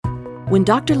When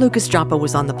Dr. Lucas Joppa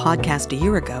was on the podcast a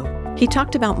year ago, he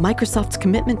talked about Microsoft's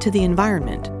commitment to the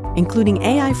environment, including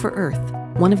AI for Earth,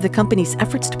 one of the company's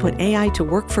efforts to put AI to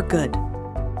work for good.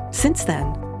 Since then,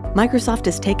 Microsoft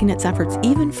has taken its efforts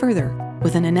even further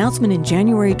with an announcement in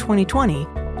January 2020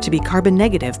 to be carbon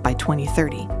negative by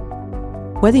 2030.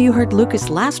 Whether you heard Lucas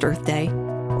last Earth Day,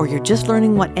 or you're just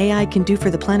learning what AI can do for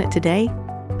the planet today,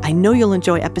 I know you'll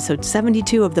enjoy episode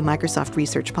 72 of the Microsoft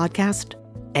Research Podcast,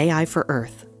 AI for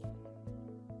Earth.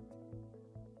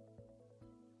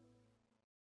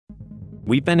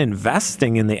 We've been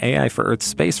investing in the AI for Earth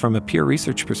space from a peer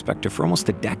research perspective for almost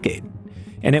a decade.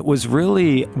 And it was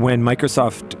really when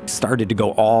Microsoft started to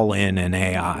go all in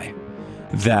AI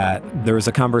that there was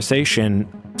a conversation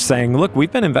saying, look,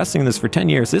 we've been investing in this for 10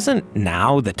 years. Isn't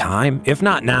now the time? If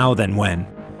not now, then when?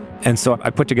 And so I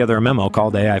put together a memo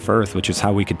called AI for Earth, which is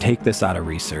how we could take this out of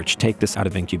research, take this out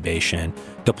of incubation,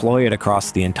 deploy it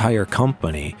across the entire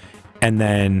company, and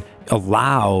then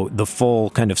allow the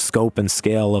full kind of scope and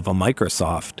scale of a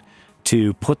Microsoft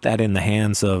to put that in the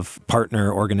hands of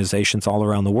partner organizations all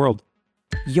around the world.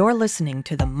 You're listening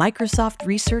to the Microsoft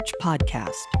Research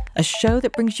Podcast, a show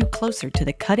that brings you closer to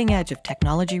the cutting edge of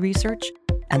technology research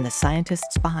and the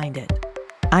scientists behind it.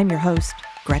 I'm your host,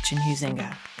 Gretchen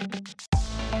Huizinga.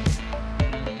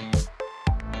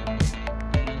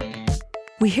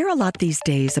 We hear a lot these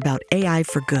days about AI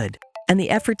for good and the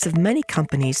efforts of many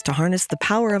companies to harness the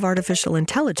power of artificial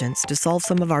intelligence to solve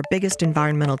some of our biggest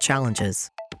environmental challenges.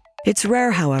 It's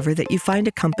rare, however, that you find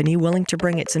a company willing to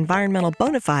bring its environmental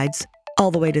bona fides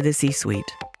all the way to the C-suite.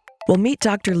 We'll meet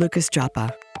Dr. Lucas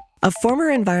Joppa, a former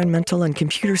environmental and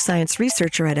computer science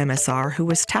researcher at MSR who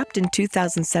was tapped in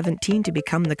 2017 to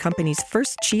become the company's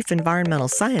first chief environmental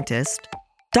scientist.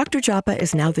 Dr. Joppa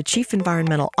is now the chief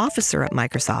environmental officer at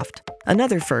Microsoft,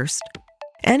 another first,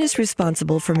 and is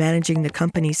responsible for managing the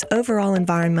company's overall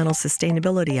environmental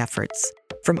sustainability efforts,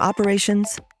 from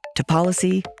operations to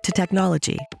policy to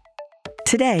technology.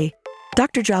 Today,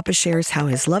 Dr. Joppa shares how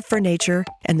his love for nature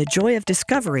and the joy of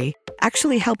discovery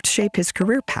actually helped shape his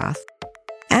career path,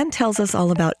 and tells us all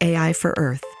about AI for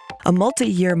Earth, a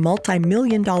multi-year,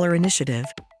 multi-million-dollar initiative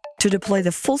to deploy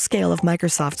the full scale of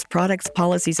Microsoft's products,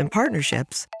 policies, and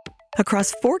partnerships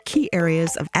across 4 key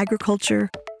areas of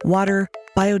agriculture, water,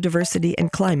 biodiversity,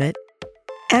 and climate,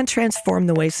 and transform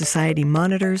the way society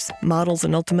monitors, models,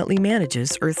 and ultimately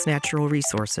manages Earth's natural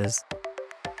resources.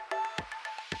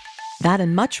 That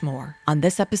and much more on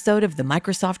this episode of the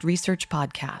Microsoft Research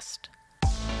Podcast.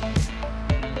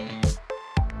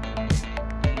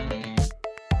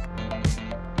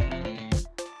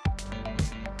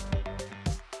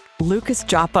 Lucas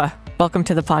Joppa, welcome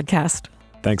to the podcast.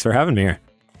 Thanks for having me here.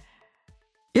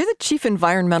 You're the Chief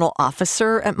Environmental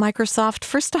Officer at Microsoft.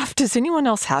 First off, does anyone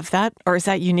else have that, or is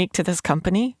that unique to this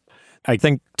company? I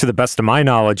think, to the best of my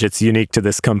knowledge, it's unique to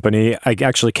this company. I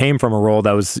actually came from a role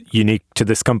that was unique to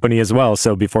this company as well.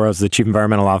 So before I was the Chief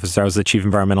Environmental Officer, I was the Chief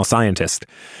Environmental Scientist.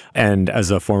 And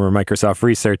as a former Microsoft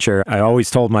researcher, I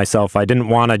always told myself I didn't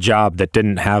want a job that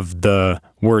didn't have the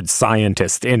word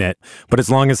scientist in it. But as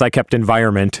long as I kept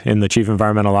environment in the Chief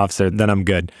Environmental Officer, then I'm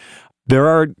good. There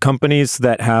are companies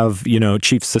that have,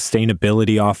 chief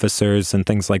sustainability officers and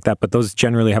things like that, but those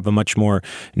generally have a much more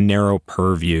narrow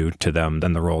purview to them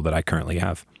than the role that I currently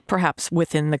have. Perhaps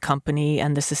within the company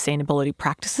and the sustainability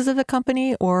practices of the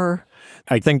company, or?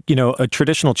 I think, a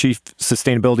traditional chief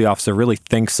sustainability officer really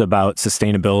thinks about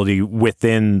sustainability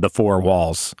within the 4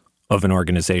 walls of an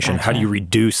organization. Gotcha. How do you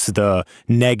reduce the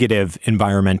negative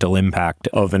environmental impact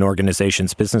of an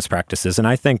organization's business practices? And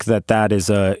I think that that is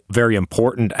a very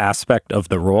important aspect of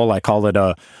the role. I call it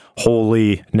a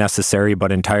wholly necessary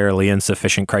but entirely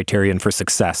insufficient criterion for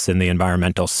success in the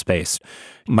environmental space.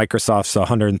 Microsoft's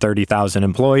 130,000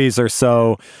 employees or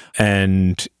so,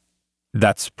 and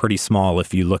that's pretty small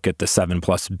if you look at the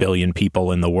 7+ billion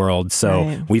people in the world. So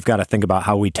Right. We've got to think about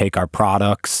how we take our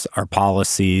products, our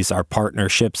policies, our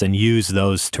partnerships, and use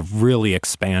those to really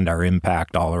expand our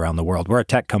impact all around the world. We're a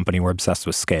tech company. We're obsessed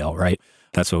with scale, right?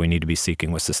 That's what we need to be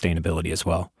seeking with sustainability as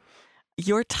well.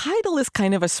 Your title is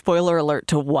kind of a spoiler alert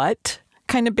to what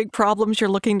kind of big problems you're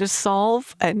looking to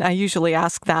solve. And I usually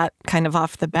ask that kind of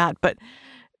off the bat, but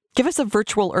give us a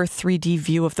virtual Earth 3D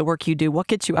view of the work you do. What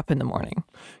gets you up in the morning?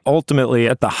 Ultimately,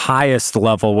 at the highest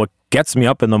level, what gets me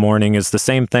up in the morning is the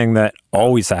same thing that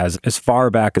always has, as far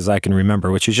back as I can remember,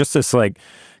 which is just this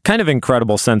kind of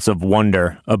incredible sense of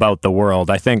wonder about the world.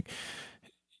 I think,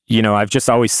 I've just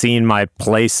always seen my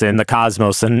place in the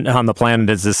cosmos and on the planet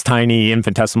as this tiny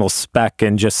infinitesimal speck,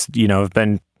 and just, have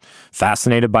been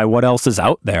fascinated by what else is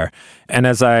out there. And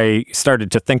as I started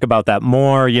to think about that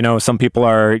more, some people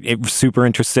are super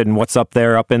interested in what's up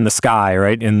there, up in the sky,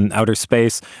 right, in outer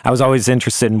space. I was always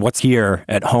interested in what's here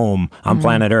at home on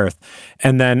planet Earth.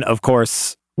 And then, of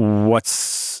course,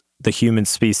 what's the human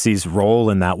species'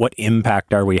 role in that? What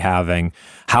impact are we having?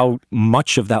 How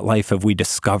much of that life have we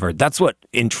discovered? That's what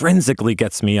intrinsically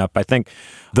gets me up. I think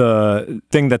the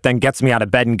thing that then gets me out of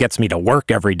bed and gets me to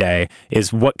work every day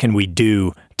is what can we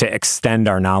do to extend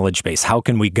our knowledge base? How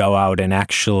can we go out and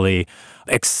actually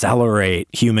accelerate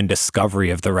human discovery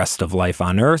of the rest of life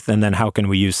on Earth? And then how can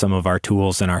we use some of our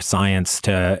tools and our science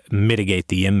to mitigate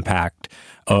the impact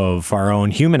of our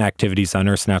own human activities on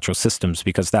Earth's natural systems?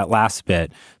 Because that last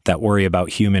bit, that worry about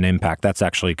human impact, that's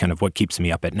actually kind of what keeps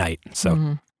me up at night.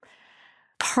 So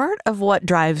part of what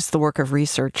drives the work of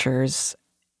researchers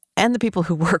and the people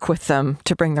who work with them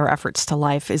to bring their efforts to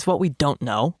life is what we don't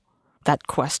know, that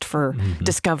quest for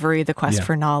discovery, the quest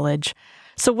for knowledge.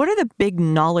 So what are the big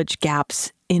knowledge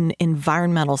gaps in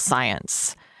environmental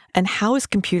science? And how is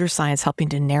computer science helping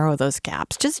to narrow those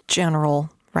gaps? Just general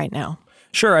right now.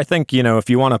 Sure. I think, if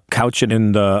you want to couch it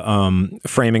in the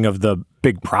framing of the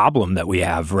big problem that we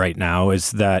have right now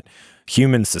is that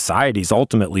human society is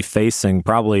ultimately facing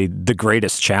probably the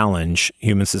greatest challenge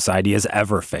human society has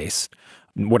ever faced.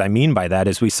 What I mean by that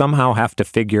is we somehow have to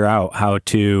figure out how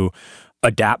to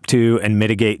adapt to and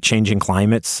mitigate changing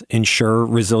climates, ensure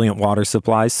resilient water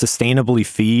supplies, sustainably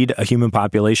feed a human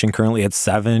population currently at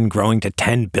 7, growing to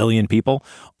 10 billion people,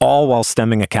 all while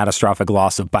stemming a catastrophic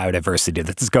loss of biodiversity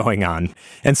that's going on.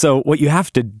 And so what you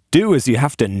have to do is you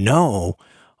have to know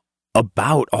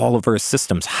about all of our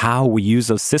systems, how we use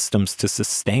those systems to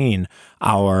sustain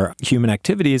our human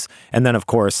activities, and then, of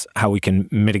course, how we can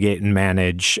mitigate and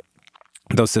manage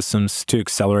those systems to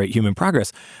accelerate human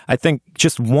progress. I think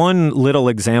just one little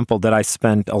example that I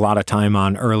spent a lot of time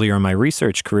on earlier in my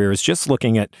research career is just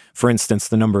looking at, for instance,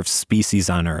 the number of species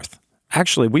on Earth.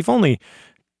 Actually, we've only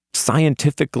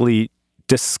scientifically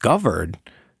discovered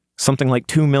something like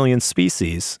 2 million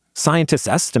species. Scientists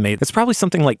estimate it's probably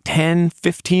something like 10,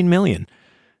 15 million.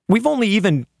 We've only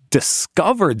even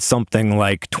discovered something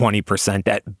like 20%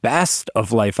 at best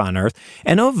of life on Earth.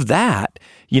 And of that,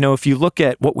 if you look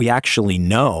at what we actually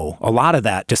know, a lot of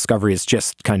that discovery is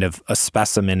just kind of a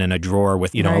specimen in a drawer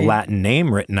with, a Latin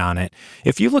name written on it.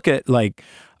 If you look at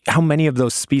how many of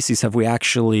those species have we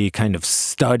actually kind of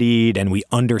studied and we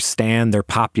understand their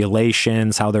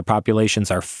populations, how their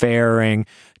populations are faring,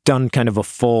 done kind of a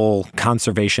full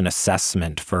conservation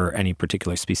assessment for any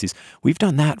particular species. We've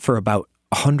done that for about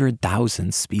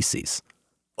 100,000 species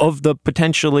of the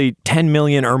potentially 10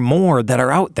 million or more that are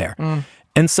out there.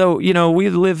 And so, we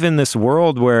live in this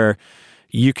world where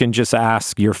you can just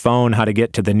ask your phone how to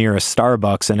get to the nearest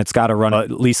Starbucks, and it's got to run a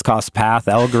least cost path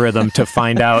algorithm to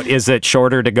find out, is it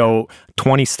shorter to go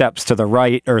 20 steps to the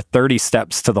right or 30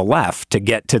 steps to the left to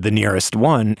get to the nearest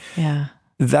one? Yeah.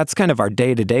 That's kind of our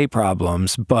day-to-day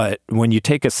problems. But when you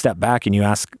take a step back and you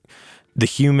ask the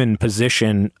human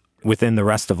position within the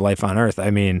rest of life on Earth,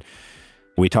 I mean,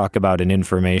 we talk about an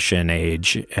information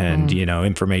age and,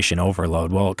 information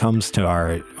overload. Well, it comes to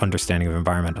our understanding of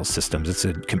environmental systems. It's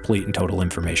a complete and total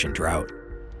information drought.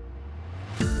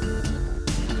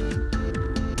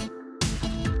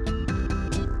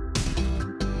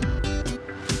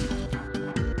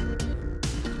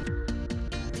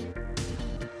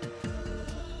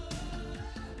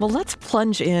 Well, let's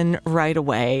plunge in right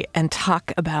away and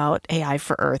talk about AI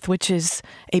for Earth, which is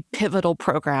a pivotal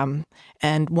program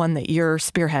and one that you're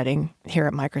spearheading here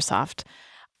at Microsoft.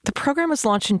 The program was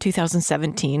launched in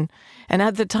 2017, and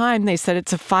at the time they said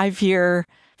it's a 5-year,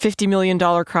 $50 million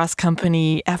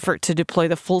cross-company effort to deploy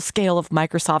the full scale of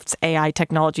Microsoft's AI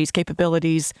technologies,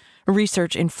 capabilities,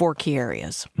 research in 4 key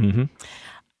areas.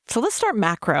 So let's start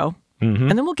macro, and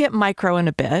then we'll get micro in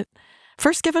a bit.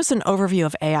 First, give us an overview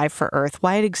of AI for Earth,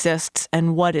 why it exists,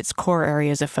 and what its core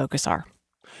areas of focus are.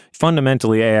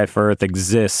 Fundamentally, AI for Earth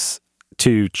exists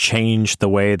to change the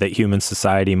way that human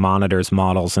society monitors,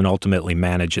 models, and ultimately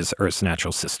manages Earth's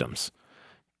natural systems.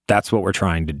 That's what we're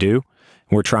trying to do.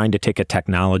 We're trying to take a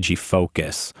technology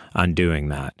focus on doing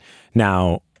that.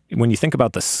 Now, when you think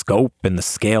about the scope and the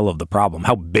scale of the problem,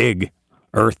 how big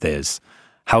Earth is,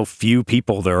 how few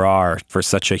people there are for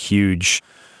such a huge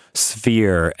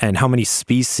sphere, and how many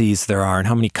species there are and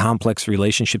how many complex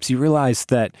relationships, you realize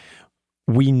that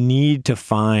we need to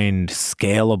find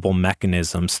scalable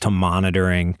mechanisms to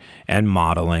monitoring and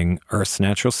modeling Earth's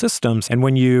natural systems. And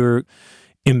when you're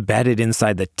embedded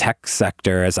inside the tech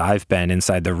sector, as I've been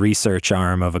inside the research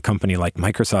arm of a company like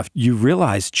Microsoft, you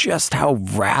realize just how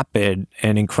rapid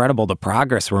and incredible the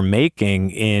progress we're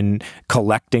making in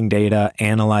collecting data,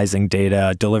 analyzing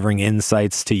data, delivering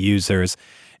insights to users.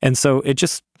 And so it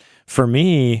just, for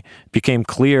me, became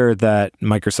clear that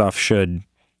Microsoft should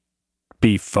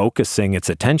be focusing its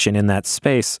attention in that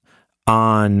space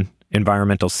on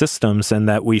environmental systems, and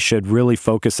that we should really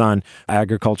focus on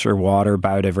agriculture, water,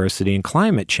 biodiversity, and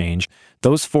climate change.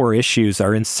 Those four issues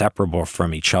are inseparable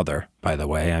from each other, by the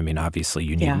way. I mean, obviously,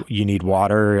 you need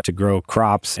water to grow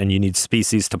crops, and you need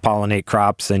species to pollinate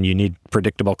crops, and you need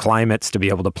predictable climates to be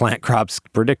able to plant crops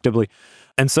predictably.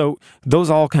 And so those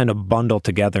all kind of bundle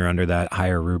together under that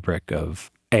higher rubric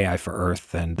of AI for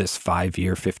Earth and this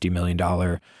 5-year, $50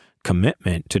 million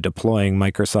commitment to deploying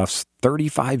Microsoft's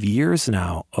 35 years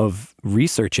now of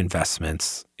research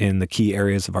investments in the key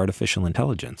areas of artificial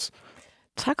intelligence.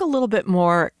 Talk a little bit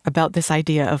more about this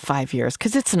idea of 5 years,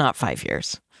 because it's not 5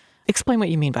 years. Explain what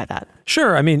you mean by that.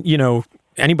 Sure. I mean,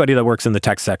 anybody that works in the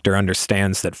tech sector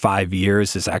understands that 5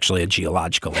 years is actually a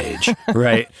geological age,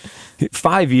 right?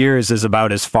 5 years is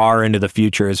about as far into the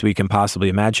future as we can possibly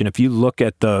imagine. If you look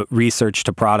at the research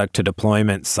to product to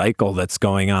deployment cycle that's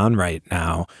going on right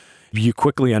now, you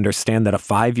quickly understand that a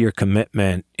 5-year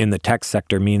commitment in the tech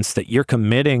sector means that you're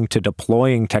committing to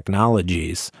deploying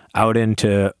technologies out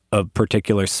into a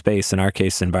particular space, in our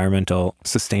case, environmental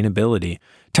sustainability,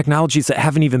 technologies that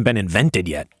haven't even been invented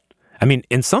yet. I mean,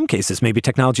 in some cases, maybe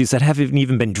technologies that haven't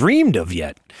even been dreamed of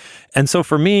yet. And so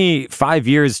for me, 5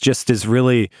 years just is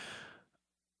really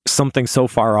something so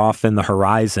far off in the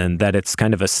horizon that it's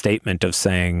kind of a statement of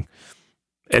saying,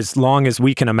 as long as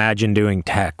we can imagine doing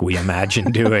tech, we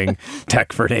imagine doing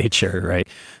tech for nature, right?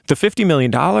 The $50 million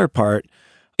part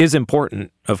is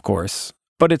important, of course,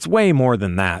 but it's way more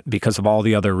than that because of all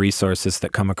the other resources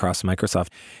that come across Microsoft.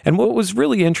 And what was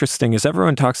really interesting is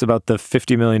everyone talks about the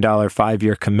 $50 million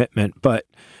 5-year commitment, but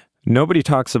nobody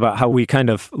talks about how we kind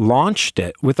of launched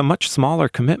it with a much smaller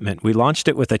commitment. We launched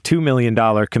it with a $2 million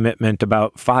commitment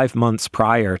about 5 months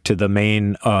prior to the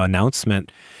main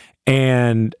announcement.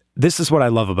 And this is what I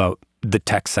love about the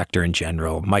tech sector in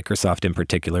general, Microsoft in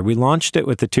particular. We launched it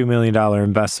with the $2 million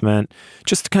investment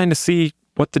just to kind of see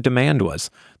what the demand was.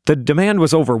 The demand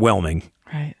was overwhelming.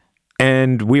 Right.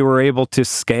 And we were able to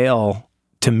scale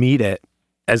to meet it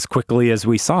as quickly as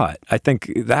we saw it. I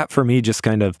think that for me just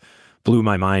kind of blew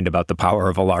my mind about the power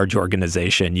of a large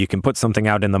organization. You can put something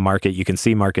out in the market, you can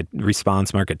see market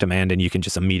response, market demand, and you can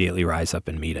just immediately rise up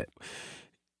and meet it.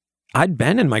 I'd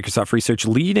been in Microsoft Research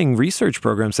leading research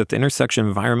programs at the intersection of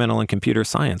environmental and computer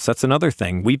science. That's another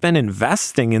thing. We've been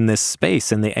investing in this space,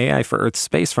 in the AI for Earth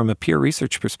space, from a peer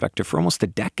research perspective for almost a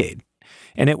decade.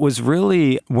 And it was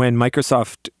really when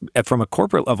Microsoft, from a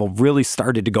corporate level, really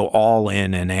started to go all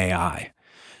in AI,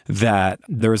 that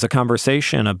there was a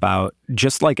conversation about,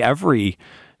 just like every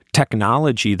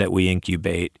technology that we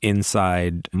incubate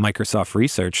inside Microsoft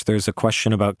Research, there's a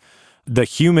question about the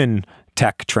human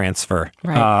tech transfer,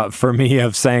 right, for me,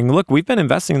 of saying, look, we've been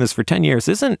investing in this for 10 years.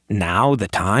 Isn't now the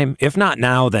time? If not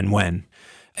now, then when?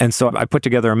 And so I put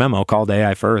together a memo called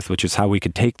AI for Earth, which is how we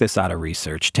could take this out of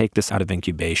research, take this out of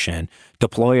incubation,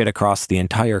 deploy it across the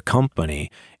entire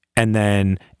company, and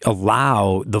then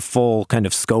allow the full kind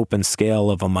of scope and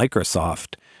scale of a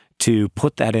Microsoft to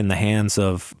put that in the hands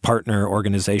of partner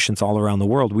organizations all around the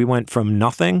world. We went from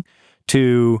nothing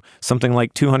to something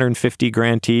like 250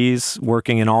 grantees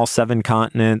working in all 7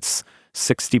 continents,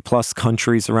 60 plus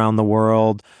countries around the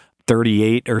world,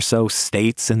 38 or so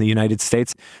states in the United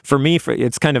States. For me,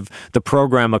 it's kind of the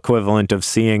program equivalent of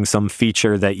seeing some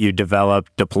feature that you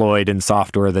developed, deployed in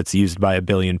software that's used by 1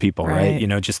 billion people, right?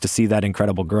 Just to see that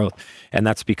incredible growth. And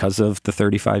that's because of the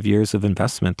 35 years of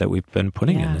investment that we've been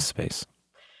putting in this space.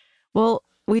 Well,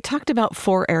 we talked about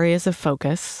 4 areas of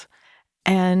focus.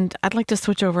 And I'd like to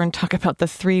switch over and talk about the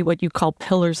 3, what you call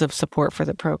pillars of support for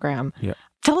the program. Yeah.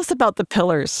 Tell us about the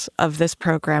pillars of this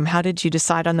program. How did you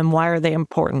decide on them? Why are they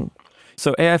important?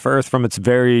 So AI for Earth, from its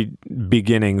very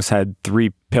beginnings, had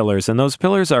 3 pillars, and those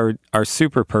pillars are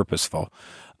super purposeful.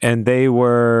 And they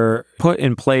were put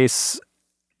in place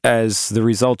as the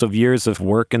result of years of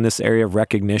work in this area, of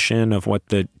recognition of what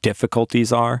the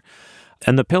difficulties are.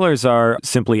 And the pillars are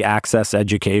simply access,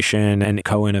 education, and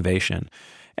co-innovation.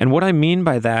 And what I mean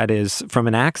by that is, from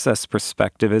an access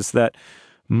perspective, is that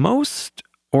most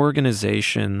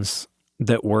organizations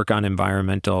that work on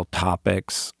environmental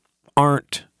topics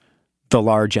aren't the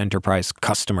large enterprise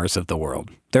customers of the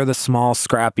world. They're the small,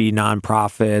 scrappy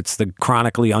nonprofits, the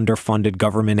chronically underfunded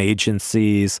government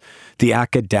agencies, the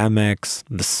academics,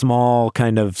 the small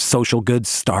kind of social goods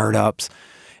startups.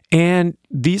 And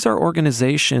these are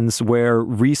organizations where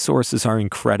resources are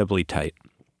incredibly tight.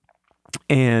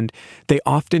 And they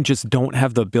often just don't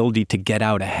have the ability to get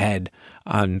out ahead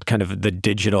on kind of the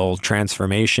digital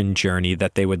transformation journey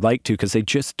that they would like to, because they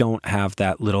just don't have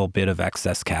that little bit of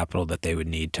excess capital that they would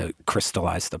need to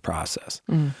crystallize the process.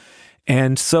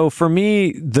 And so for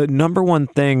me, the number one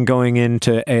thing going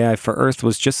into AI for Earth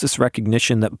was just this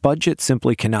recognition that budget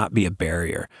simply cannot be a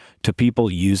barrier to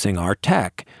people using our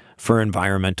tech for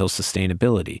environmental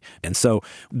sustainability. And so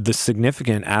the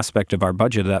significant aspect of our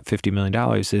budget of that $50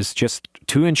 million is just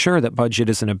to ensure that budget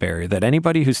isn't a barrier, that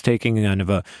anybody who's taking kind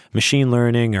of a machine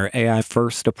learning or AI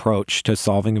first approach to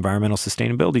solving environmental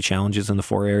sustainability challenges in the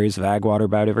 4 areas of ag, water,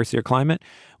 biodiversity, or climate,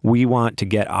 we want to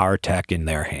get our tech in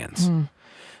their hands.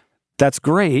 That's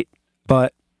great,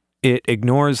 but it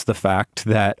ignores the fact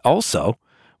that also,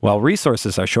 while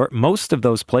resources are short, most of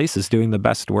those places doing the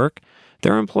best work,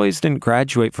 their employees didn't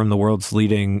graduate from the world's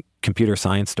leading computer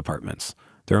science departments.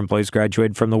 Their employees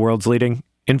graduated from the world's leading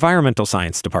environmental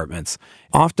science departments.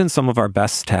 Often some of our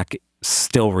best tech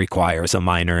still requires a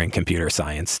minor in computer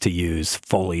science to use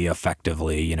fully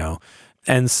effectively,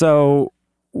 And so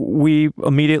we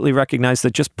immediately recognize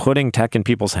that just putting tech in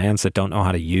people's hands that don't know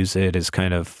how to use it is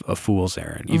kind of a fool's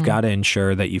errand. You've got to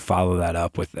ensure that you follow that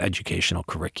up with educational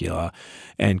curricula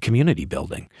and community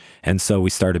building. And so we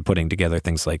started putting together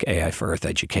things like AI for Earth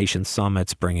education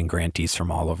summits, bringing grantees from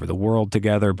all over the world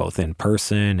together, both in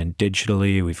person and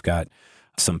digitally. We've got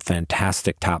some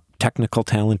fantastic top technical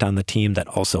talent on the team that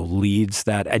also leads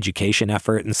that education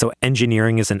effort. And so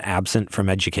engineering isn't absent from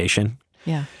education.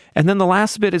 Yeah. And then the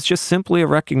last bit is just simply a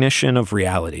recognition of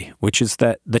reality, which is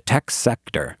that the tech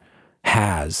sector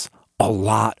has a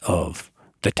lot of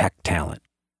the tech talent.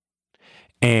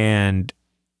 And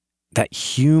that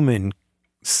human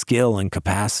skill and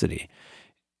capacity,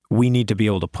 we need to be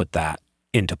able to put that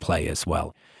into play as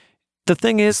well. The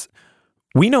thing is,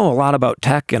 we know a lot about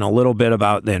tech and a little bit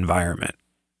about the environment.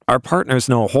 Our partners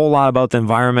know a whole lot about the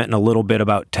environment and a little bit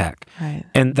about tech. Right.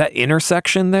 And that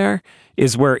intersection there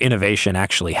is where innovation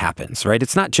actually happens, right?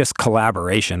 It's not just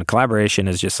collaboration. Collaboration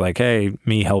is just like, hey,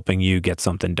 me helping you get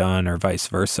something done or vice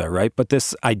versa, right? But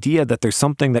this idea that there's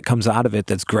something that comes out of it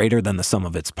that's greater than the sum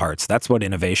of its parts, that's what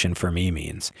innovation for me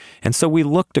means. And so we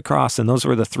looked across, and those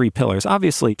were the 3 pillars.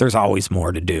 Obviously, there's always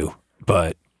more to do,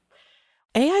 but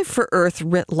AI for Earth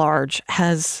writ large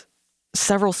has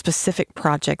several specific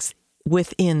projects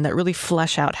within that really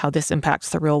flesh out how this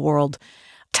impacts the real world.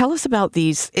 Tell us about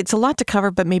these. It's a lot to cover,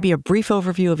 but maybe a brief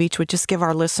overview of each would just give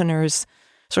our listeners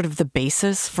sort of the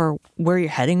basis for where you're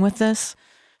heading with this.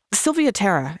 Silvia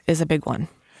Terra is a big one.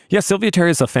 Yeah, Silvia Terra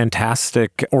is a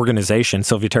fantastic organization.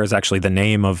 Silvia Terra is actually the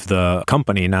name of the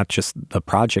company, not just the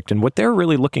project. And what they're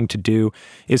really looking to do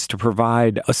is to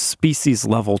provide a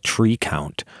species-level tree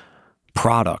count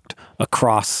product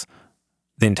across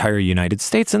the entire United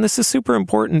States. And this is super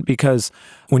important because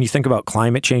when you think about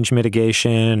climate change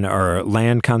mitigation or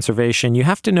land conservation, you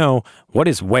have to know what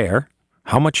is where,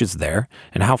 how much is there,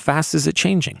 and how fast is it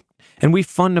changing. And we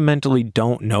fundamentally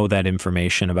don't know that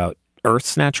information about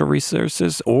Earth's natural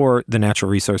resources or the natural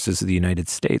resources of the United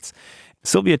States.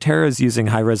 Silvia Terra is using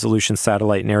high-resolution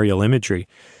satellite and aerial imagery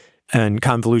and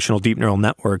convolutional deep neural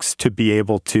networks to be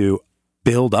able to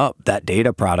build up that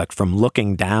data product from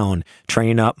looking down,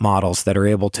 train up models that are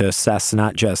able to assess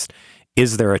not just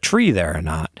is there a tree there or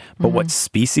not, but what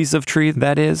species of tree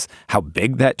that is, how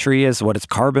big that tree is, what its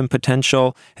carbon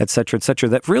potential, et cetera, et cetera.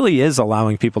 That really is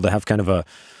allowing people to have kind of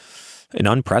an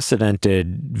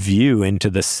unprecedented view into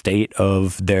the state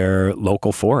of their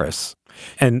local forests.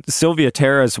 And Silvia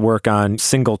Terra's work on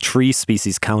single tree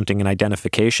species counting and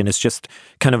identification is just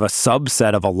kind of a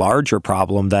subset of a larger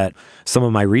problem that some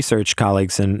of my research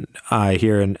colleagues and I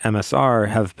here in MSR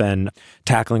have been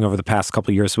tackling over the past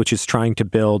couple of years, which is trying to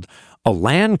build a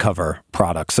land cover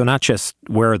product. So not just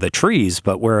where are the trees,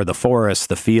 but where are the forests,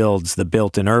 the fields, the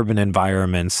built-in urban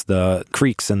environments, the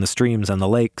creeks and the streams and the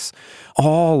lakes,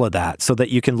 all of that, so that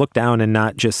you can look down and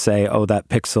not just say, oh, that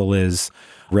pixel is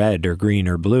red or green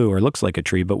or blue or looks like a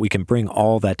tree, but we can bring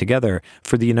all that together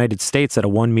for the United States at a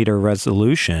 1 meter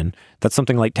resolution. That's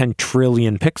something like 10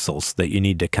 trillion pixels that you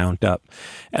need to count up.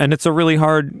 And it's a really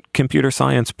hard computer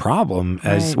science problem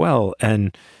as well.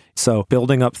 And so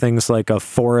building up things like a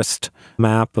forest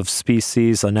map of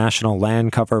species, a national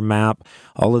land cover map,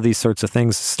 all of these sorts of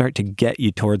things start to get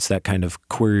you towards that kind of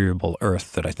queryable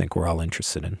Earth that I think we're all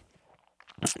interested in.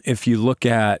 If you look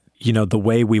at, the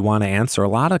way we want to answer a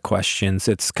lot of questions,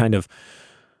 it's kind of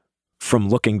from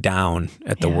looking down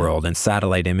at the world and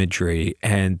satellite imagery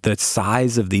and the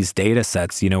size of these data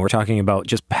sets. We're talking about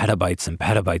just petabytes and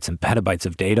petabytes and petabytes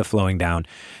of data flowing down.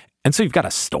 And so you've got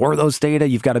to store those data.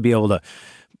 You've got to be able to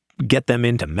get them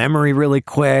into memory really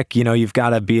quick. You've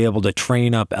got to be able to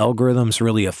train up algorithms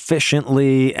really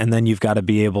efficiently. And then you've got to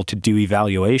be able to do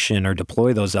evaluation or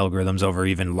deploy those algorithms over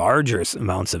even larger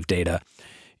amounts of data.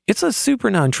 It's a super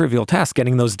non-trivial task.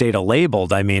 Getting those data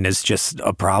labeled, is just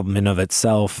a problem in of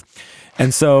itself.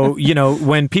 And so,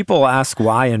 when people ask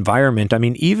why environment,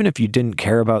 even if you didn't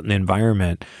care about an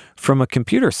environment, from a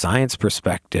computer science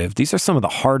perspective, these are some of the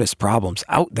hardest problems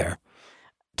out there.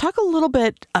 Talk a little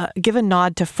bit, give a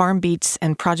nod to FarmBeats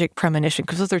and Project Premonition,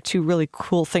 because those are two really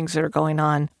cool things that are going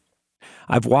on.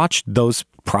 I've watched those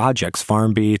projects,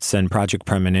 FarmBeats and Project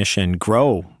Premonition,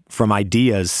 grow from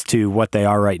ideas to what they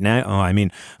are right now.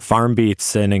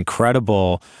 FarmBeats, an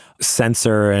incredible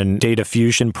sensor and data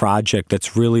fusion project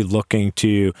that's really looking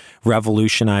to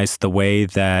revolutionize the way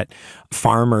that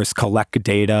farmers collect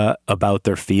data about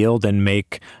their field and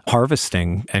make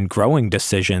harvesting and growing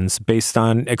decisions based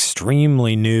on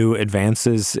extremely new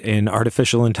advances in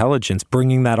artificial intelligence,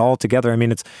 bringing that all together.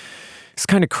 It's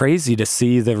kind of crazy to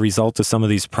see the result of some of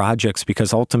these projects,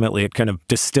 because ultimately it kind of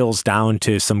distills down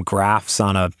to some graphs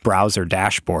on a browser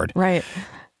dashboard. Right.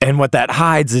 And what that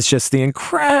hides is just the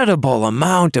incredible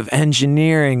amount of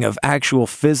engineering of actual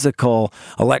physical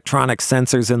electronic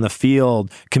sensors in the field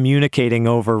communicating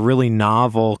over really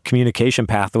novel communication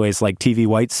pathways like TV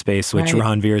white space, which Right.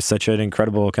 Ranveer is such an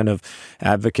incredible kind of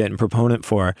advocate and proponent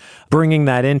for. Bringing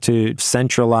that into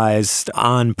centralized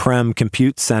on-prem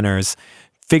compute centers,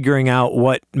 figuring out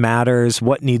what matters,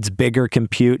 what needs bigger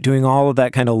compute, doing all of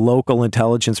that kind of local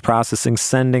intelligence processing,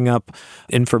 sending up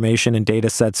information and data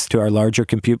sets to our larger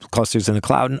compute clusters in the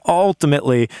cloud, and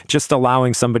ultimately just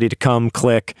allowing somebody to come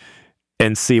click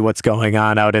and see what's going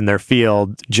on out in their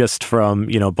field just from,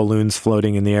 balloons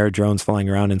floating in the air, drones flying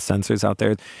around, and sensors out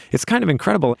there. It's kind of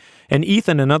incredible. And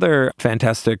Ethan, another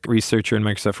fantastic researcher in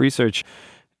Microsoft Research,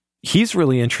 he's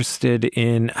really interested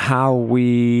in how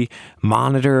we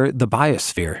monitor the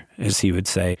biosphere, as he would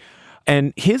say.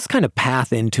 And his kind of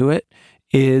path into it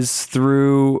is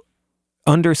through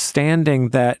understanding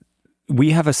that we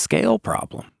have a scale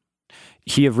problem.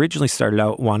 He originally started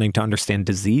out wanting to understand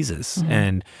diseases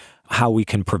and how we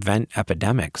can prevent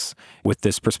epidemics, with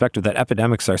this perspective that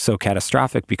epidemics are so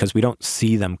catastrophic because we don't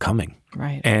see them coming.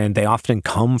 Right. And they often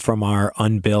come from our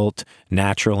unbuilt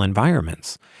natural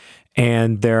environments.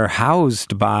 And they're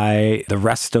housed by the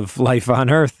rest of life on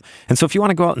Earth. And so if you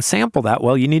want to go out and sample that,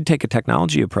 well, you need to take a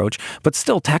technology approach, but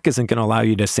still tech isn't going to allow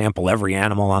you to sample every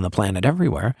animal on the planet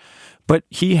everywhere. But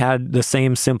he had the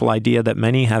same simple idea that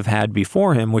many have had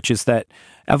before him, which is that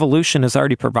evolution has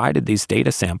already provided these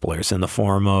data samplers in the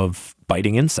form of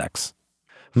biting insects,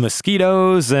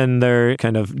 mosquitoes, and their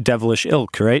kind of devilish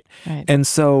ilk, right? And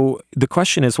so the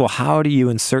question is, well, how do you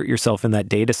insert yourself in that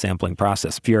data sampling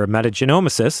process? If you're a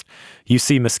metagenomicist, you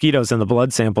see mosquitoes in the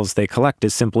blood samples they collect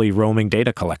as simply roaming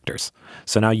data collectors.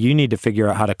 So now you need to figure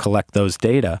out how to collect those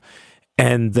data.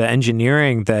 And the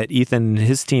engineering that Ethan and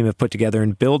his team have put together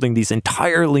in building these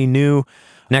entirely new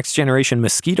next generation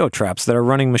mosquito traps that are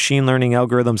running machine learning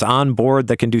algorithms on board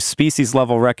that can do species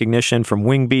level recognition from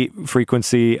wing beat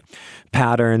frequency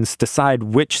patterns, decide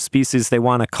which species they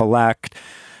want to collect,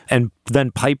 and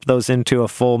then pipe those into a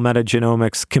full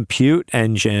metagenomics compute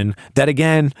engine that,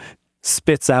 again,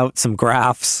 spits out some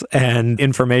graphs and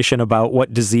information about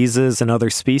what diseases and other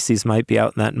species might be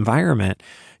out in that environment.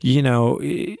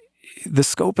 The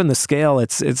scope and the scale,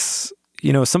 it's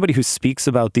somebody who speaks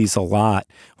about these a lot,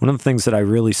 one of the things that I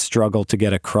really struggle to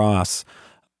get across,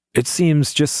 it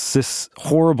seems just this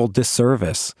horrible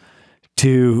disservice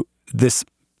to this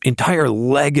entire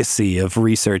legacy of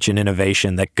research and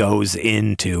innovation that goes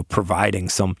into providing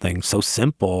something so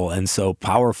simple and so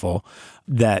powerful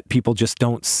that people just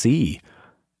don't see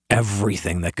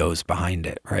everything that goes behind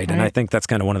it, right? And I think that's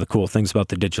kind of one of the cool things about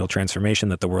the digital transformation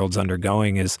that the world's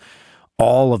undergoing is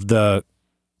all of the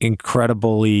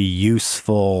incredibly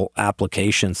useful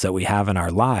applications that we have in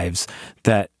our lives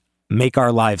that make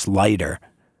our lives lighter,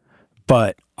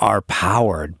 but are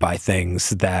powered by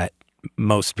things that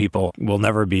most people will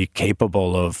never be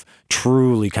capable of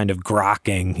truly kind of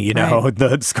grokking,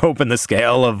 the scope and the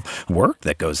scale of work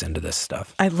that goes into this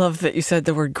stuff. I love that you said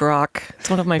the word grok. It's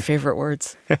one of my favorite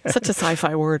words. Such a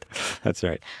sci-fi word. That's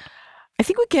right. I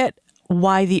think we get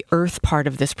why the Earth part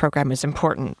of this program is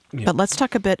important, but let's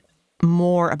talk a bit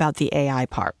more about the AI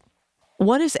part.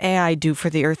 What does AI do for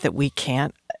the Earth that we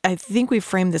can't? I think we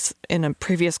framed this in a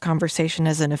previous conversation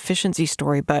as an efficiency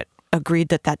story, but agreed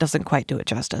that that doesn't quite do it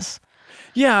justice.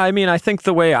 Yeah, I think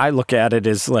the way I look at it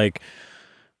is like,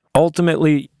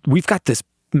 ultimately, we've got this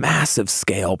massive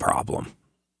scale problem.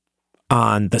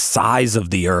 on the size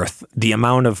of the Earth, the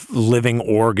amount of living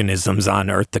organisms on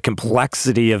Earth, the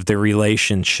complexity of the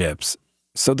relationships.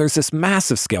 So there's this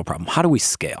massive scale problem. How do we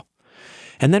scale?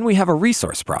 And then we have a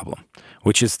resource problem,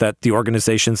 which is that the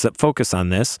organizations that focus on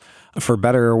this, for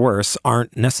better or worse,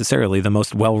 aren't necessarily the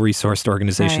most well-resourced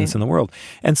organizations in the world.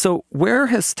 And so where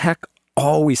has tech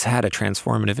always had a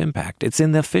transformative impact? It's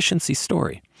in the efficiency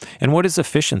story. And what is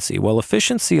efficiency? Well,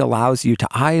 efficiency allows you to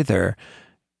either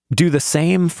do the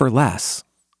same for less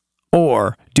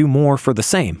or do more for the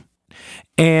same.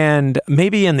 And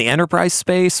maybe in the enterprise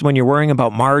space, when you're worrying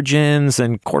about margins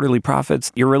and quarterly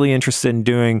profits, you're really interested in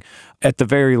doing, at the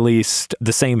very least,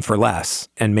 the same for less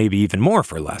and maybe even more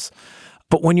for less.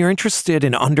 But when you're interested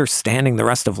in understanding the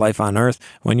rest of life on Earth,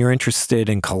 when you're interested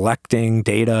in collecting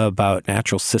data about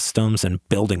natural systems and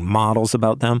building models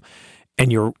about them,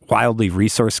 and you're wildly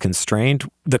resource constrained,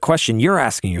 the question you're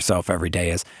asking yourself every day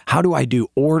is, how do I do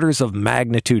orders of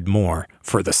magnitude more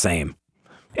for the same?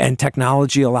 And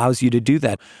technology allows you to do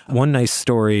that. One nice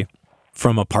story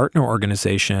from a partner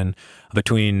organization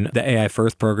between the AI for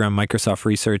Earth program, Microsoft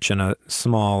Research, and a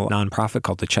small nonprofit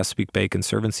called the Chesapeake Bay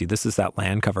Conservancy. This is that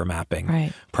land cover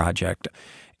mapping project.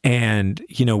 And,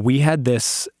 we had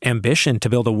this ambition to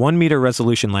build a 1 meter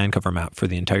resolution land cover map for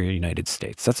the entire United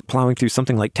States. That's plowing through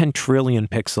something like 10 trillion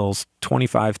pixels,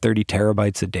 25, 30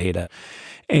 terabytes of data.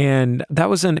 And that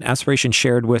was an aspiration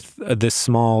shared with this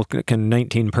small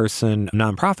 19-person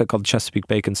nonprofit called Chesapeake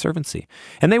Bay Conservancy.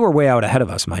 And they were way out ahead of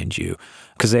us, mind you,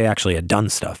 because they actually had done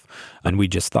stuff and we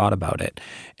just thought about it.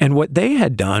 And what they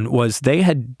had done was they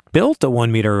had built a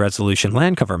 1 meter resolution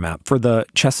land cover map for the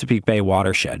Chesapeake Bay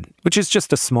watershed, which is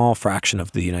just a small fraction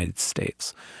of the United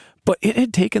States. But it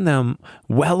had taken them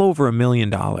well over $1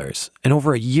 million and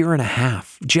over a year and a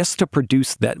half just to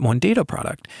produce that one data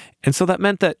product. And so that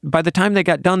meant that by the time they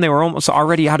got done, they were almost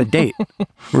already out of date,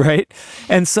 right?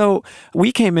 And so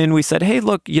we came in, we said, hey,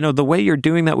 look, the way you're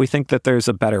doing that, we think that there's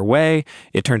a better way.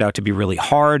 It turned out to be really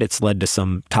hard. It's led to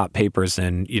some top papers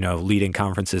in, leading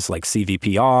conferences like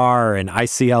CVPR and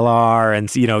ICLR.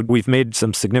 And, we've made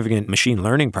some significant machine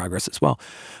learning progress as well.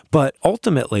 But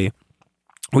ultimately,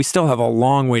 we still have a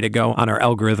long way to go on our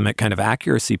algorithmic kind of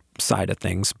accuracy side of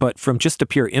things. But from just a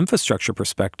pure infrastructure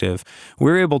perspective,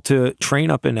 we're able to train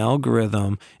up an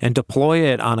algorithm and deploy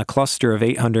it on a cluster of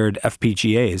 800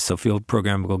 FPGAs, so field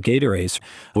programmable gate arrays,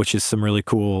 which is some really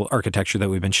cool architecture that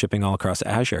we've been shipping all across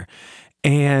Azure.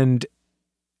 And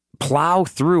plow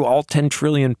through all 10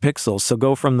 trillion pixels. So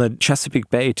go from the Chesapeake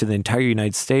Bay to the entire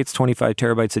United States, 25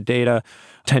 terabytes of data,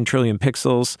 10 trillion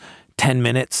pixels, 10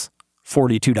 minutes,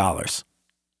 $42.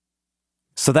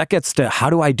 So that gets to, how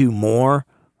do I do more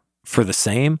for the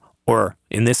same? Or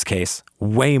in this case,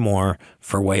 way more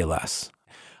for way less.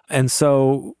 And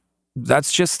so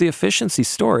that's just the efficiency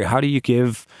story. How do you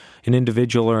give an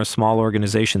individual or a small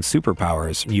organization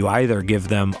superpowers? You either give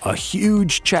them a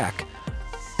huge check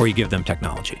or you give them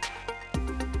technology.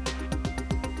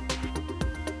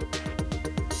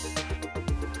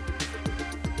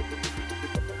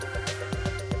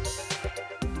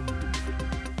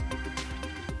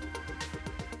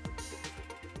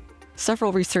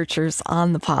 Several researchers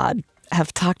on the pod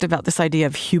have talked about this idea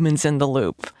of humans in the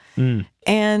loop.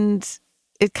 And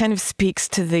it kind of speaks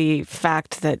to the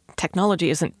fact that technology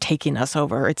isn't taking us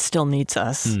over. It still needs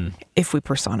us if we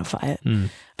personify it.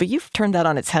 But you've turned that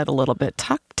on its head a little bit.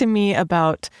 Talk to me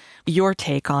about your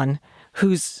take on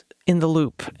who's in the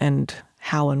loop and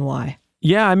how and why.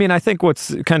 Yeah, I think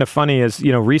what's kind of funny is,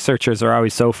 researchers are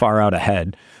always so far out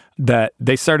ahead that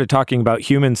they started talking about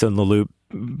humans in the loop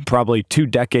probably 2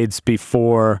 decades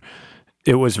before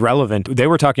it was relevant. They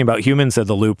were talking about humans in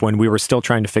the loop when we were still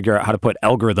trying to figure out how to put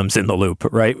algorithms in the loop,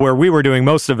 right? Where we were doing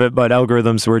most of it, but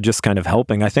algorithms were just kind of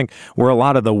helping. I think where a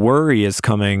lot of the worry is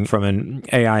coming from an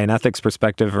AI and ethics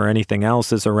perspective or anything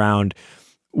else is around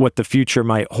what the future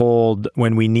might hold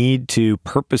when we need to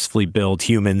purposefully build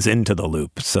humans into the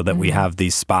loop so that we have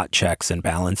these spot checks and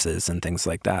balances and things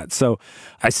like that. So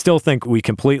I still think we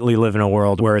completely live in a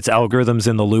world where it's algorithms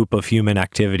in the loop of human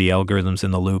activity, algorithms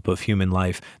in the loop of human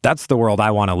life. That's the world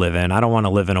I want to live in. I don't want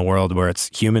to live in a world where it's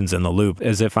humans in the loop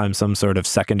as if I'm some sort of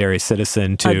secondary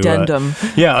citizen to... Addendum.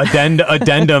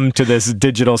 Addendum to this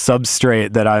digital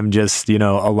substrate that I'm just,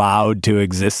 allowed to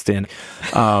exist in.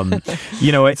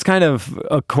 It's kind of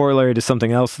a corollary to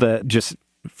something else that just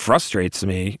frustrates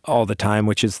me all the time,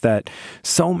 which is that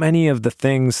so many of the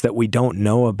things that we don't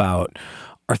know about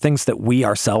are things that we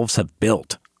ourselves have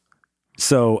built.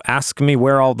 So ask me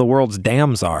where all the world's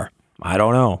dams are. I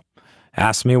don't know.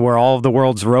 Ask me where all of the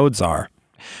world's roads are.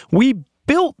 We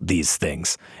built these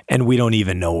things. and we don't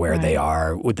even know where they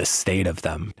are with the state of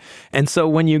them. And so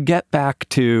when you get back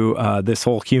to this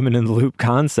whole human in the loop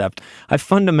concept, I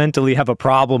fundamentally have a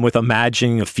problem with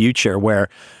imagining a future where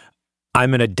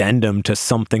I'm an addendum to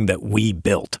something that we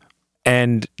built.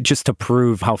 And just to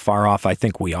prove how far off I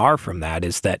think we are from that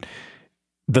is that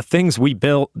the things we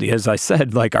built, as I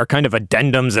said, like are kind of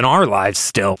addendums in our lives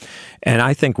still. And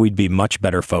I think we'd be much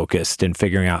better focused in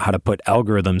figuring out how to put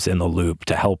algorithms in the loop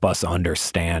to help us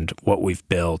understand what we've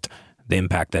built, the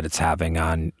impact that it's having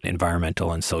on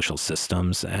environmental and social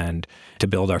systems, and to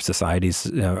build our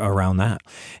societies around that.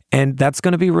 And that's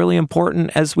going to be really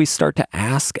important as we start to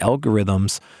ask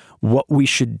algorithms what we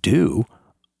should do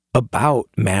about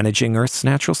managing Earth's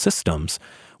natural systems.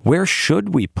 Where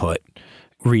should we put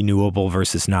renewable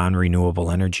versus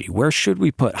non-renewable energy? Where should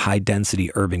we put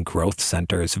high-density urban growth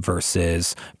centers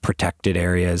versus protected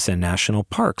areas and national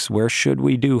parks? Where should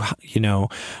we do,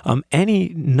 any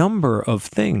number of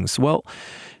things? Well,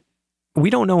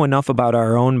 we don't know enough about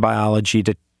our own biology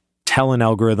to tell an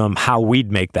algorithm how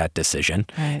we'd make that decision.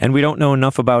 Right. And we don't know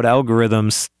enough about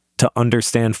algorithms to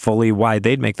understand fully why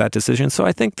they'd make that decision. So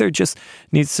I think there just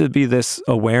needs to be this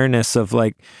awareness of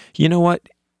like, you know what?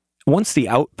 Once the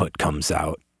output comes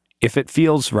out, if it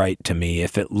feels right to me,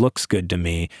 if it looks good to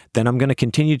me, then I'm going to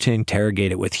continue to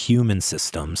interrogate it with human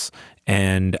systems,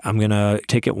 and I'm going to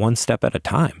take it one step at a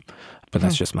time. But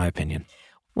that's just my opinion.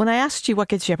 When I asked you what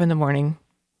gets you up in the morning,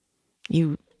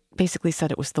 you basically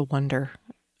said it was the wonder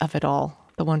of it all,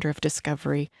 the wonder of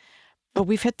discovery. But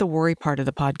we've hit the worry part of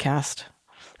the podcast.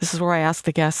 This is where I ask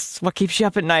the guests, what keeps you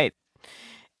up at night?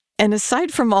 And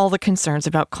aside from all the concerns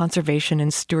about conservation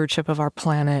and stewardship of our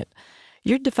planet,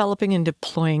 you're developing and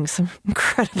deploying some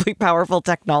incredibly powerful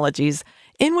technologies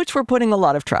in which we're putting a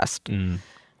lot of trust.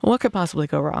 What could possibly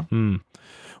go wrong?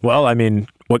 Well, I mean,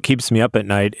 what keeps me up at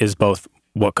night is both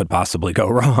what could possibly go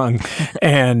wrong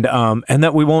and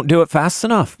that we won't do it fast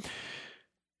enough.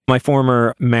 My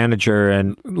former manager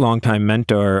and longtime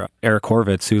mentor, Eric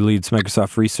Horvitz, who leads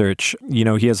Microsoft Research,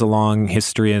 he has a long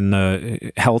history in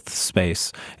the health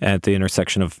space at the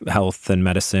intersection of health and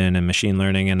medicine and machine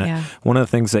learning. And one of the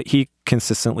things that he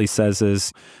consistently says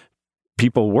is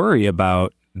people worry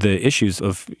about the issues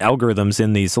of algorithms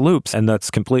in these loops, and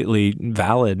that's completely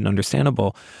valid and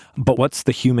understandable. But what's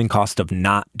the human cost of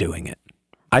not doing it?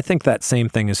 I think that same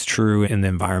thing is true in the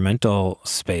environmental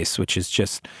space, which is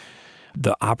just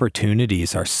the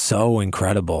opportunities are so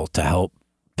incredible to help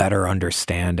better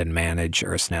understand and manage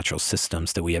Earth's natural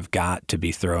systems that we have got to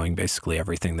be throwing basically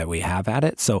everything that we have at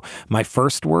it. So my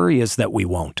first worry is that we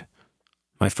won't.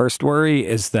 My first worry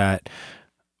is that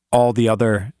all the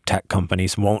other tech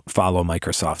companies won't follow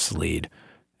Microsoft's lead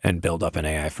and build up an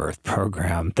AI for Earth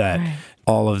program, that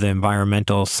all of the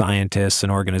environmental scientists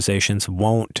and organizations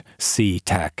won't see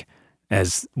tech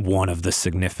as one of the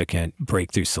significant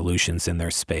breakthrough solutions in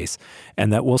their space,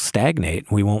 and that we'll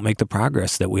stagnate. We won't make the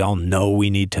progress that we all know we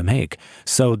need to make.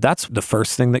 So that's the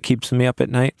first thing that keeps me up at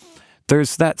night.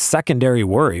 There's that secondary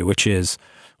worry, which is,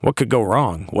 what could go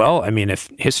wrong? Well, I mean, if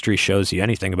history shows you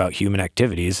anything about human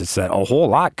activities, it's that a whole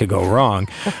lot could go wrong.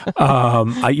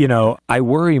 I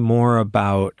worry more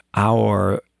about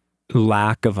our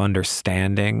lack of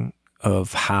understanding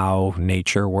of how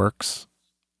nature works,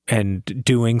 and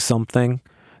doing something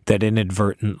that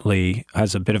inadvertently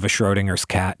has a bit of a Schrodinger's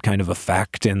cat kind of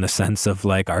effect, in the sense of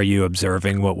like, are you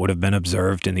observing what would have been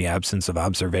observed in the absence of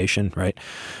observation, right?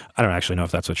 I don't actually know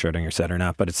if that's what Schrodinger said or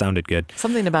not, but it sounded good.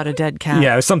 Something about a dead cat.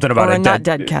 Yeah, something about a not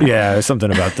dead cat. Yeah,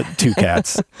 something about the two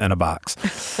cats and a box.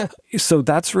 So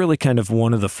that's really kind of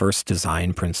one of the first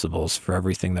design principles for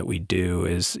everything that we do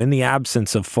is, in the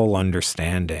absence of full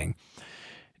understanding,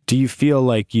 do you feel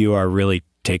like you are really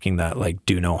taking that like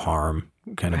do no harm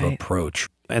kind of approach?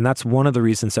 And that's one of the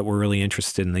reasons that we're really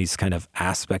interested in these kind of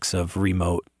aspects of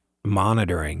remote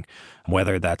monitoring,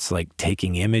 whether that's like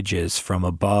taking images from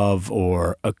above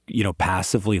or,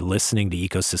 passively listening to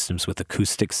ecosystems with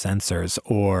acoustic sensors,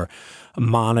 or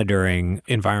monitoring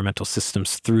environmental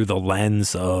systems through the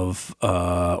lens of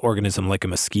an organism like a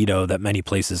mosquito that many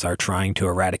places are trying to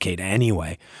eradicate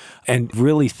anyway. And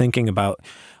really thinking about,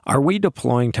 are we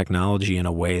deploying technology in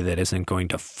a way that isn't going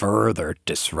to further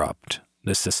disrupt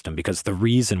the system? Because the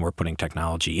reason we're putting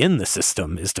technology in the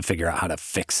system is to figure out how to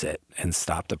fix it and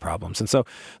stop the problems. And so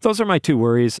those are my two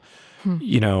worries.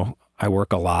 I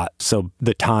work a lot. So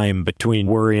the time between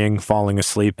worrying, falling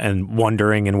asleep, and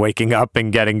wondering and waking up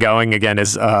and getting going again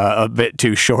is a bit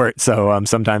too short. So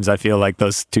sometimes I feel like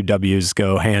those two W's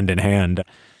go hand in hand.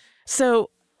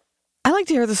 So I like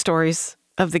to hear the stories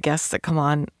of the guests that come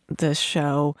on this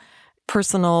show.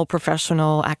 personal,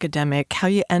 professional, academic, how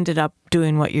you ended up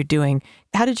doing what you're doing.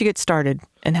 How did you get started,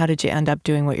 and how did you end up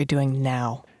doing what you're doing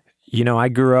now? I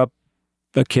grew up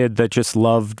a kid that just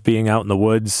loved being out in the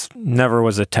woods, never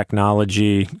was a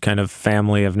technology kind of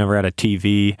family. I've never had a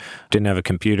TV, didn't have a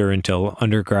computer until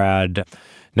undergrad,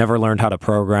 never learned how to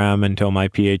program until my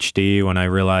PhD when I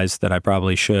realized that I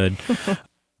probably should.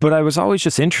 But I was always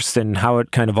just interested in how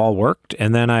it kind of all worked.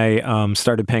 And then I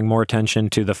started paying more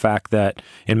attention to the fact that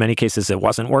in many cases it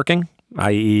wasn't working,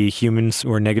 i.e. humans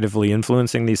were negatively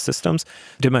influencing these systems.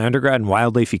 Did my undergrad in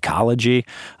wildlife ecology.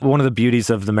 One of the beauties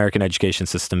of the American education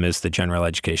system is the general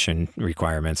education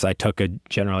requirements. I took a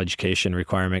general education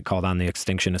requirement called On the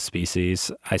Extinction of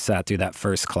Species. I sat through that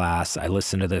first class. I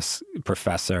listened to this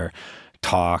professor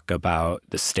talk about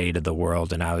the state of the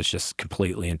world, and I was just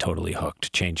completely and totally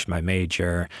hooked. Changed my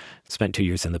major, spent 2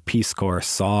 years in the Peace Corps,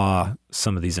 saw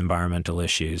some of these environmental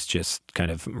issues just kind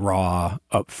of raw,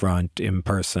 upfront, in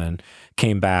person,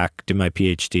 came back, did my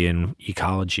PhD in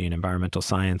ecology and environmental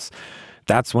science.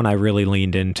 That's when I really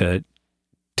leaned into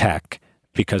tech,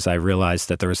 because I realized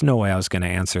that there was no way I was going to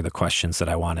answer the questions that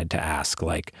I wanted to ask,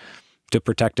 like, do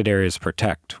protected areas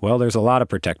protect? Well, there's a lot of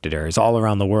protected areas all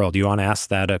around the world. You want to ask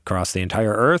that across the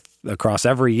entire Earth, across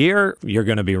every year, you're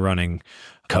going to be running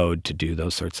code to do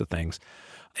those sorts of things.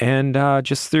 And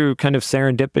just through kind of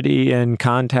serendipity and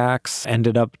contacts,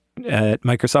 ended up at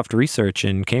Microsoft Research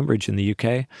in Cambridge in the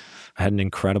UK. I had an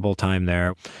incredible time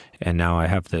there. And now I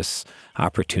have this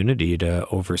opportunity to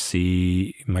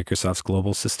oversee Microsoft's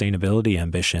global sustainability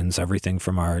ambitions, everything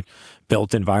from our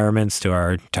built environments to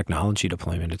our technology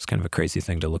deployment. It's kind of a crazy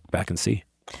thing to look back and see.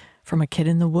 From a kid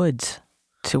in the woods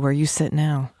to where you sit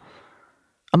now,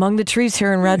 among the trees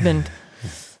here in Redmond.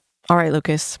 All right,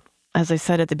 Lucas, as I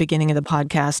said at the beginning of the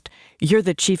podcast, you're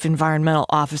the Chief Environmental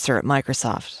Officer at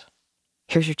Microsoft.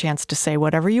 Here's your chance to say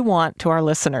whatever you want to our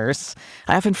listeners.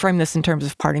 I often frame this in terms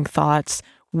of parting thoughts,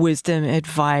 wisdom,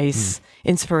 advice,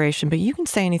 inspiration, but you can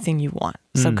say anything you want.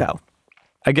 So go.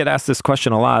 I get asked this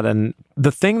question a lot, and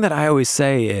the thing that I always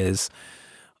say is,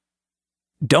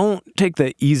 don't take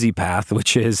the easy path,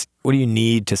 which is, what do you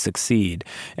need to succeed?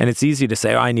 And it's easy to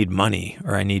say, oh, I need money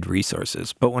or I need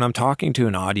resources. But when I'm talking to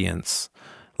an audience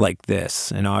like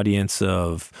this, an audience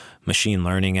of machine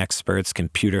learning experts,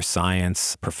 computer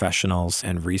science professionals,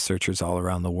 and researchers all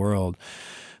around the world,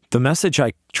 the message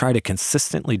I try to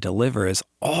consistently deliver is,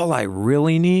 all I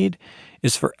really need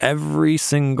is for every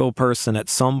single person at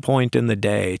some point in the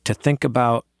day to think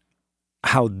about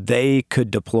how they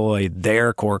could deploy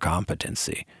their core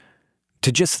competency.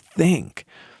 To just think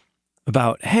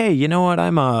about, hey, you know what?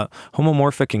 I'm a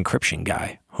homomorphic encryption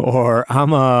guy, or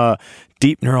I'm a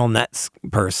deep neural nets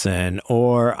person,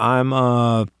 or I'm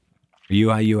a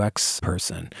UI UX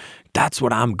person. That's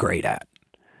what I'm great at.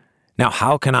 Now,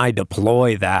 how can I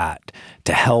deploy that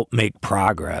to help make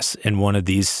progress in one of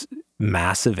these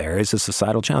massive areas of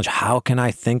societal challenge? How can I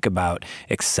think about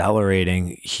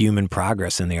accelerating human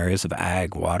progress in the areas of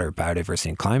ag, water, biodiversity,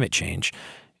 and climate change?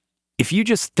 If you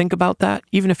just think about that,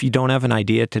 even if you don't have an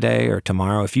idea today or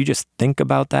tomorrow, if you just think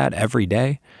about that every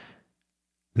day,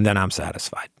 then I'm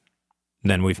satisfied.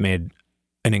 Then we've made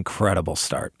an incredible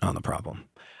start on the problem.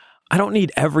 I don't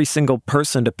need every single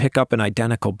person to pick up an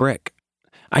identical brick.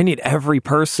 I need every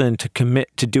person to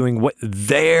commit to doing what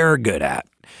they're good at.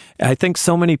 I think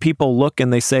so many people look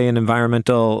and they say in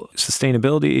environmental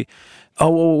sustainability, oh,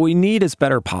 well, what we need is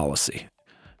better policy.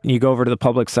 And you go over to the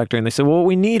public sector and they say, well, what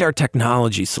we need are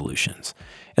technology solutions.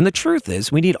 And the truth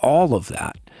is, we need all of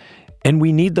that. And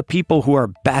we need the people who are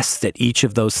best at each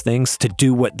of those things to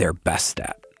do what they're best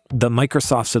at. The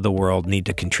Microsofts of the world need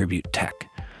to contribute tech.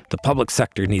 The public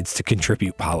sector needs to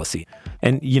contribute policy.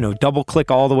 And, double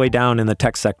click all the way down in the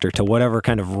tech sector to whatever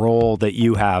kind of role that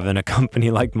you have in a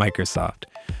company like Microsoft.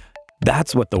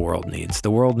 That's what the world needs. The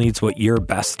world needs what you're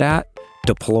best at,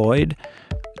 deployed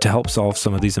to help solve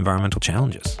some of these environmental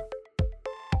challenges.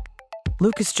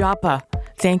 Lucas Joppa,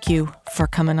 thank you for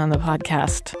coming on the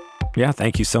podcast. Yeah,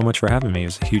 thank you so much for having me. It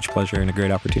was a huge pleasure and a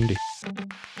great opportunity.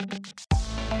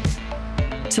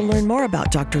 To learn more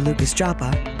about Dr. Lucas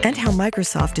Joppa and how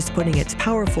Microsoft is putting its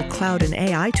powerful cloud and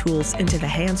AI tools into the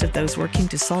hands of those working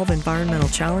to solve environmental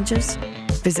challenges,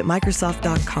 visit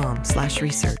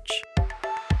Microsoft.com/research.